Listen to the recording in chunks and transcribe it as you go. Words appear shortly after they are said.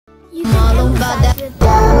The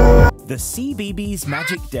CBeebies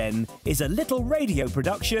Magic Den is a little radio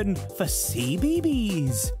production for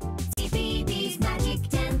CBeebies. CBeebies Magic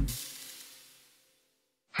Den.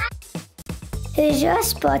 Who's your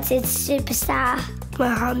spotted superstar?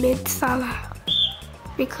 Mohamed Salah.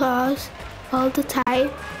 Because all the time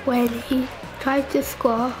when he tries to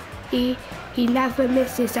score, he never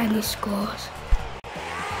misses any scores.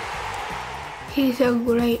 He's a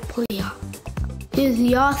great player. Who's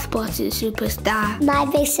your sporting superstar? My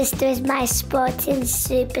big sister is my sporting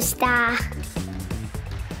superstar.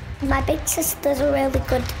 My big sister's a really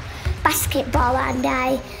good basketball and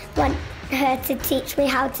I want her to teach me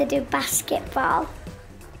how to do basketball.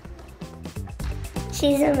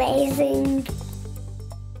 She's amazing.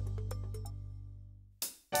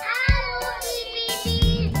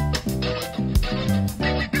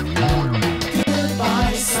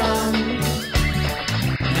 Goodbye, son.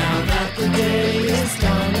 Now that the day is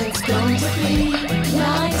done, it's going to be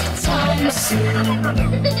night time soon.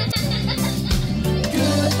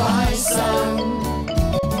 Goodbye, son.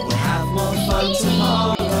 We'll have more fun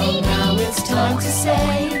tomorrow. Now it's time to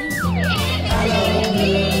say hello,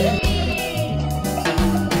 moon.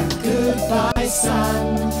 Goodbye,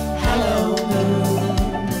 son. Hello, moon.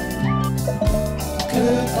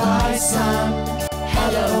 Goodbye, son.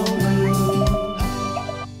 Hello, moon.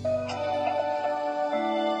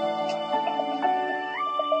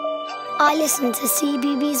 I listen to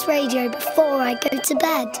CBeebies radio before I go to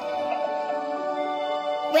bed.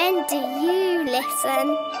 When do you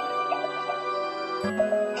listen?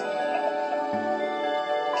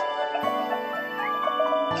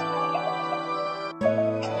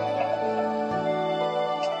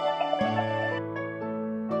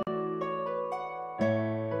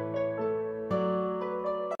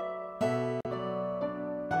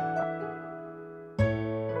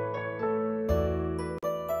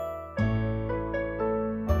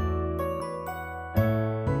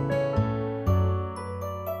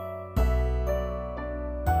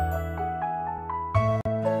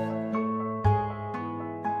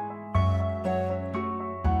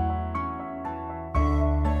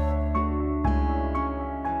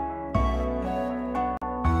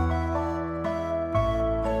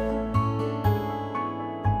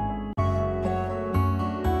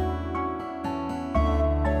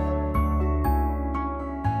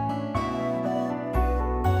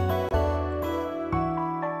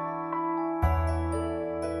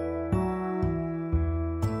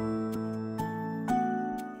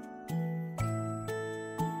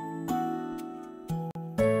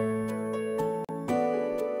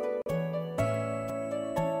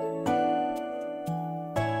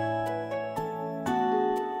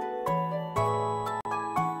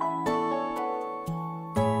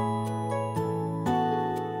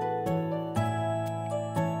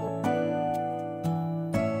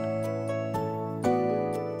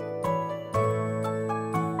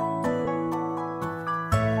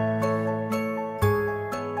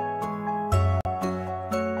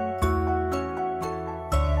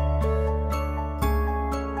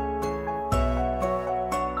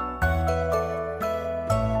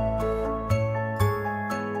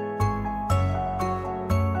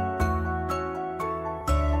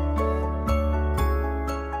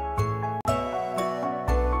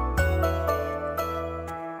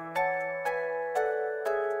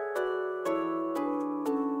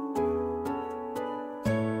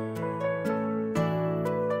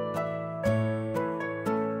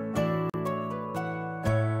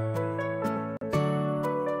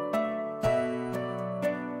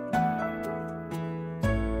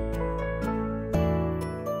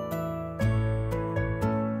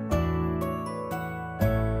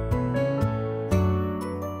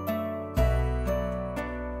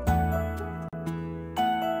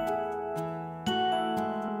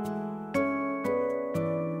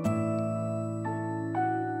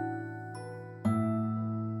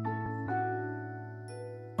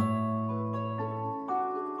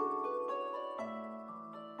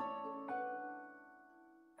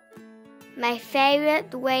 My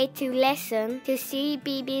favourite way to listen to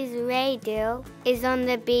CBeebies radio is on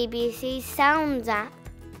the BBC Sounds app.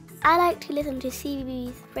 I like to listen to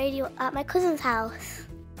CBeebies radio at my cousin's house.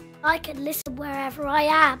 I can listen wherever I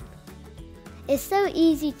am. It's so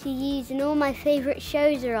easy to use and all my favourite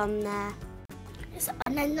shows are on there. It's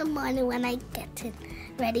on in the morning when I get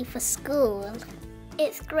ready for school.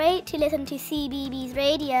 It's great to listen to CBeebies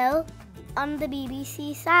radio on the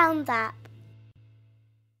BBC Sounds app.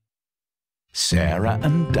 Sarah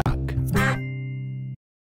and